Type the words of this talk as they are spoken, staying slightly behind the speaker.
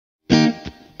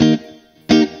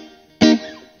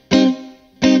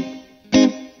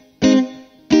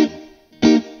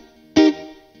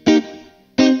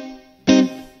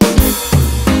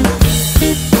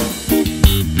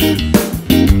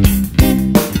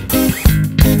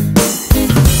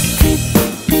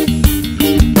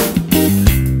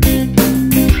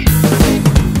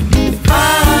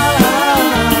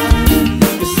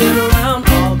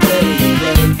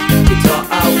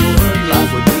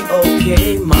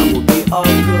time will be all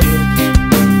good.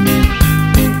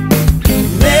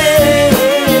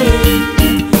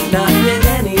 Not did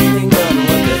anything but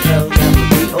what the hell, that would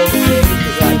be okay,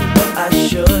 cause I did what I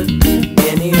should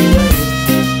anyway.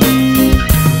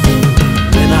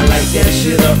 When I light that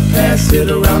shit up, pass it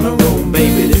around the room,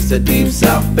 baby, this the deep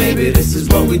south, baby, this is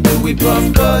what we do. We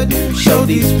puff bud, show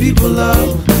these people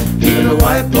love. Even a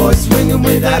white boy swinging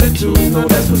with attitude, no,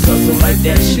 that's what's up. So light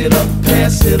that shit up,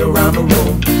 pass it around the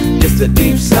room. It's the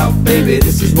deep south, baby,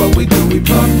 this is what we do. We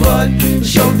puff bud,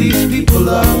 show these people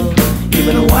love.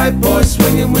 Even a white boy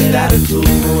swinging with attitude,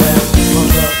 no, that's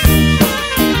what's up.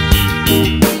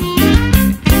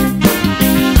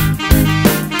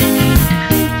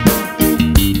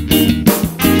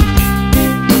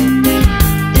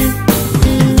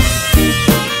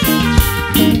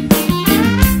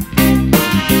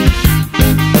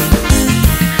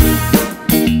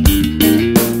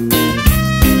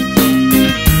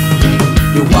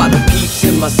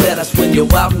 I said that's when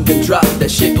you're out and can drop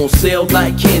that shit, gon' sell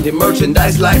like candy,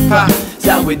 merchandise like pop. That's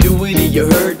how we do it, you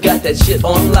heard, got that shit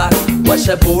on lock. Watch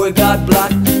that boy got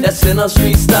blocked, that's in our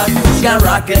street stock.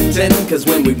 Skyrocketing, cause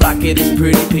when we rock it, it's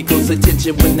pretty. Pickles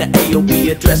attention when the AOB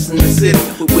addressing the city.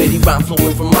 With witty rhyme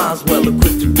flowing from miles, well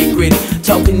equipped to get gritty.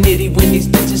 Talking nitty when these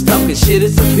bitches talking shit,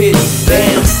 it's a pity.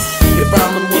 Damn, if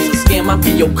rhyming was a scam, I'd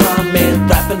be your con man.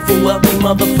 Rapping for wealthy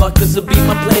motherfuckers will be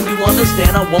my plan. You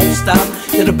understand, I won't stop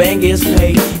till the bang is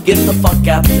paid. Get the fuck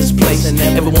out of this place, and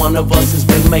every one of us has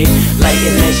been made.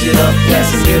 Lighting that shit up,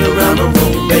 passing it around the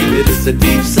room, baby. This the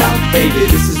deep south, baby,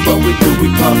 this is what we do.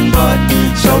 We puff bud,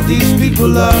 show these people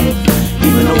love.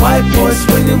 Even a white boy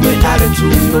swinging with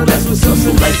attitude, no, that's what's up.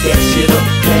 So light that shit up,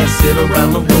 pass it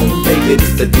around the room, baby.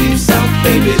 This the deep south,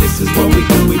 baby, this is what we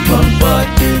do. We puff bud,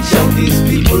 show these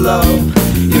people love.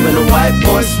 Even a white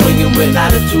boy swinging with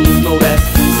attitude, no, that's.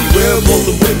 See, we're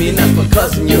rolling with me, and that's my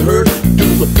cousin, you heard.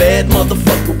 Dude's a bad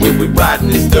motherfucker when we riding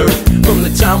this dirt. From the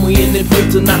time we in it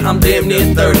till now, I'm damn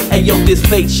near 30. Hey yo, this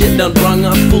fake shit done brung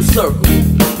us full circle.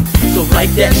 So light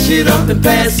that shit up and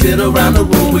pass it around the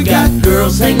room. We got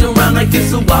girls hanging around like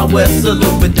it's a Wild West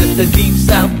saloon, but this the deep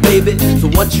south, baby, so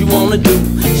what you wanna do?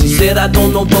 She said, I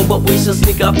don't know, bro, but we should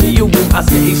sneak up to your room. I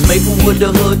said, East Maplewood,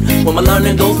 the hood, where my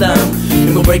learning goes down.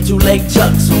 And we'll break 2 Lake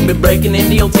Chucks, we'll be breaking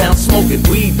into your town, smoking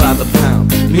weed by the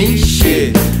pound. Me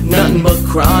shit, nothing but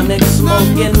chronic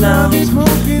smoking now.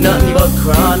 Nothing but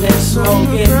chronic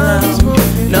smoking now.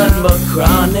 Nothing but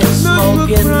chronic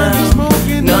smoking now.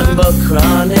 Nothing but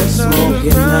chronic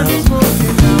smoking now.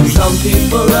 Some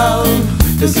people love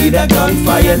to see that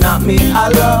gunfire, not me, I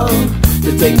love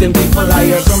to take them people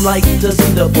higher. Some like to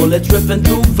see the bullets ripping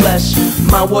through flesh.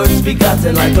 My words be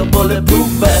gotten like a bulletproof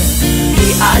vest.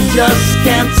 Me, I just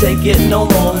can't take it no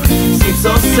more. Seems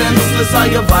so senseless, all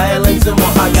your violence and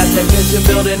more. I got that tension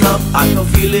building up, I can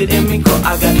feel it in me core.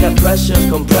 I got that pressure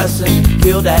compressing,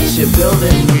 feel that shit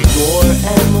building. More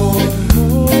and more,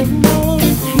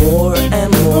 more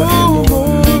and more and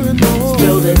more. It's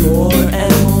building more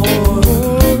and more,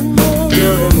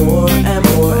 building more and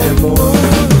more and more.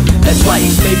 That's why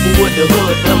East Maplewood, the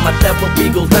hood, when my devil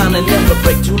goes down and never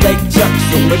break 2 Lake Chucks.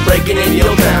 So we're breaking in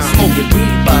your town, smoking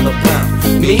weed by the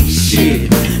pound. Me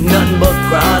shit, nothing but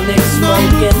chronic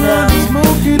smoking now.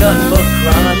 Nothing but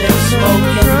chronic smoking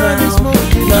now.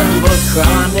 Nothing but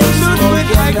chronic smoking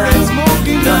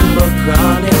now. Nothing but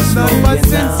chronic smoking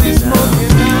now.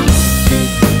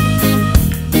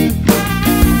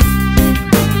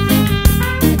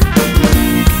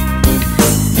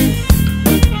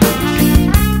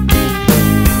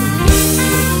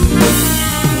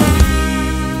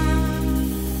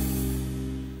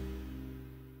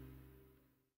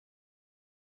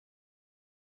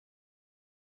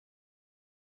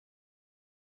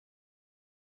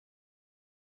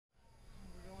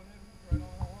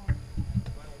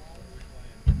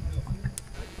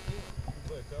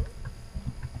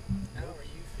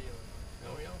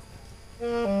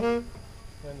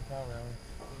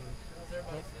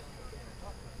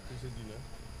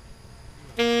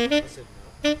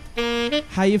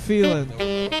 How you feeling?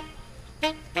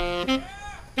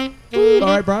 All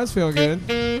right, Brian's feeling good.